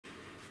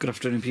Good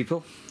afternoon,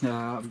 people.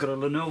 I've got a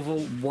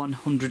Lenovo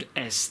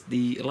 100S,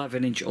 the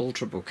 11-inch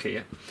Ultrabook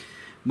here.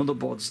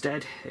 Motherboard's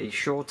dead, it's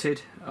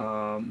shorted,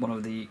 one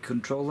of the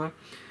controller.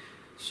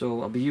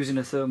 So I'll be using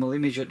a thermal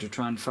imager to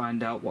try and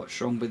find out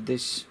what's wrong with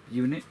this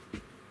unit.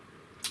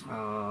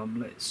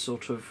 Let's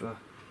sort of...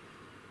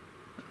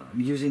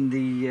 I'm using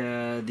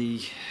the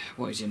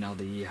what is it now?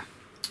 The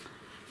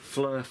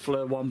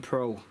Flir 1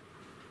 Pro.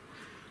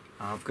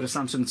 I've got a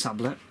Samsung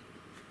tablet.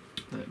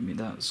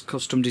 That's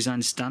custom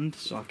designed stand,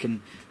 so I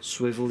can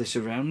swivel this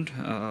around.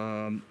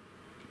 And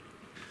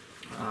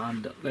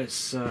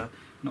let's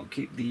not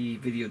keep the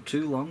video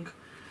too long.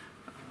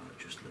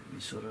 Just let me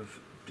sort of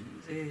do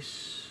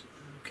this.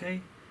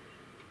 Okay,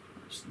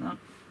 that's that.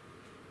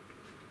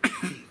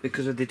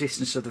 Because of the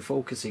distance of the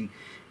focusing,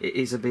 it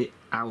is a bit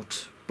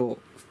out, but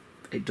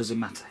it doesn't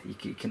matter.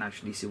 You can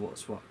actually see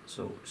what's what,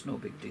 so it's no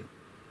big deal.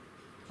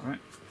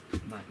 Alright,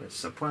 right,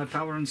 let's apply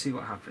power and see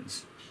what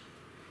happens.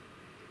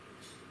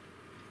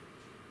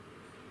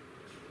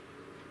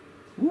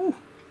 Woo!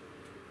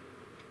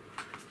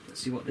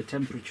 Let's see what the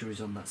temperature is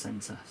on that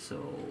sensor. So,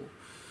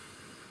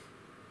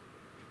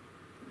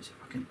 let's see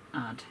if I can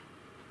add.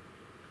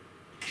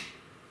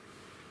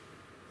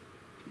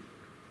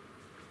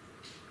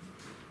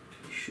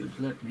 It should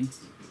let me.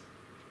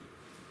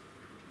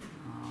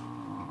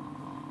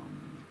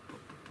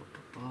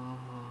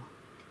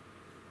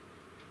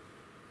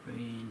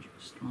 Range,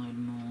 slide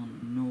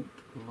mode,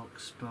 nope, lock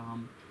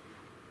spam,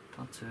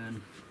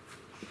 pattern.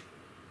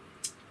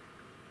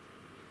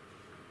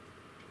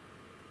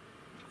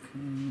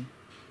 Okay.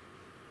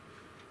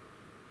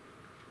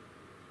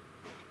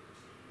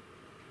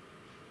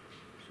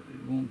 So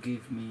it won't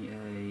give me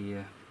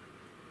a.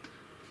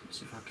 Let's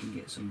see if I can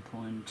get some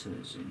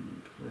pointers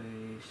in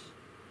place.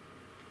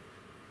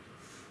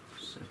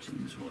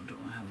 Settings. What do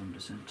I have under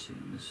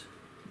settings?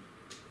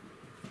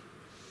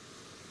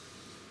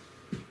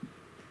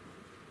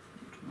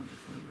 Automatic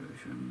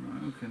vibration.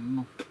 Right. Okay.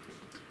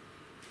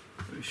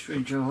 Very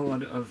strange. A whole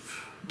lot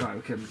of. Right.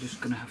 Okay. I'm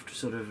just gonna have to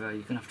sort of. You're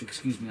gonna have to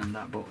excuse me on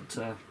that,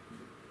 but.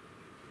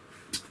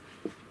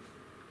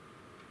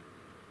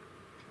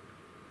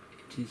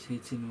 It is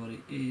hitting what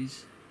it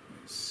is.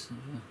 Let's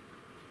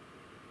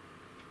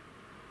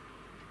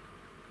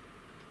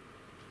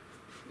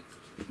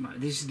right,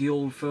 this is the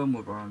old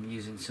firmware I'm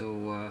using,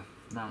 so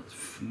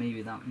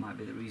maybe that might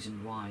be the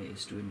reason why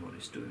it's doing what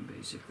it's doing,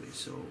 basically.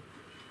 So,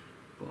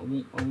 but I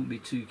won't be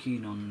too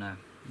keen on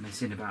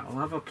messing about. I'll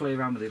have a play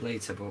around with it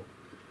later, but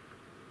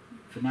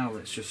for now,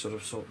 let's just sort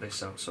of sort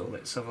this out. So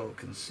let's have a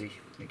look and see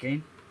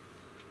again.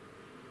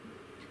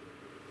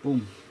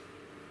 Boom.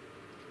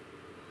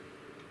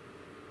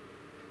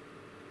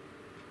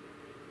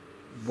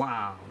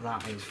 Wow,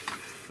 that is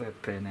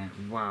flipping it.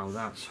 Wow,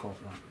 that's hot.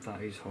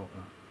 That is hot.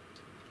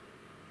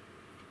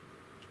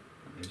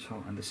 That is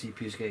hot, and the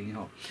CPU is getting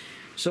hot.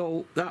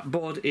 So that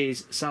board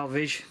is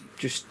salvage.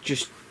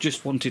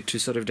 Just wanted to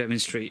sort of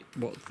demonstrate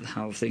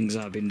how things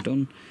have been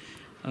done.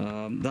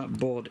 That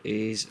board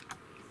is.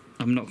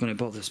 I'm not going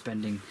to bother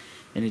spending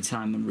any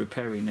time on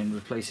repairing and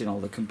replacing all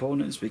the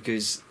components,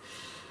 because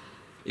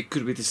it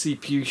could be the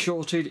CPU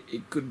shorted.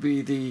 It could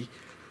be the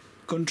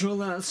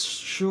controller that's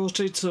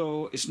shorted,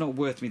 so it's not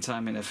worth me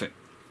time and effort.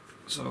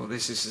 So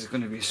this is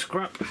going to be a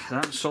scrap.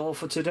 That's all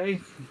for today.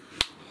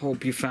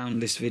 Hope you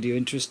found this video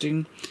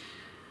interesting.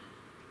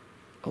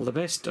 All the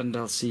best, and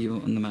I'll see you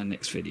on my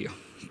next video.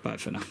 Bye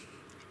for now.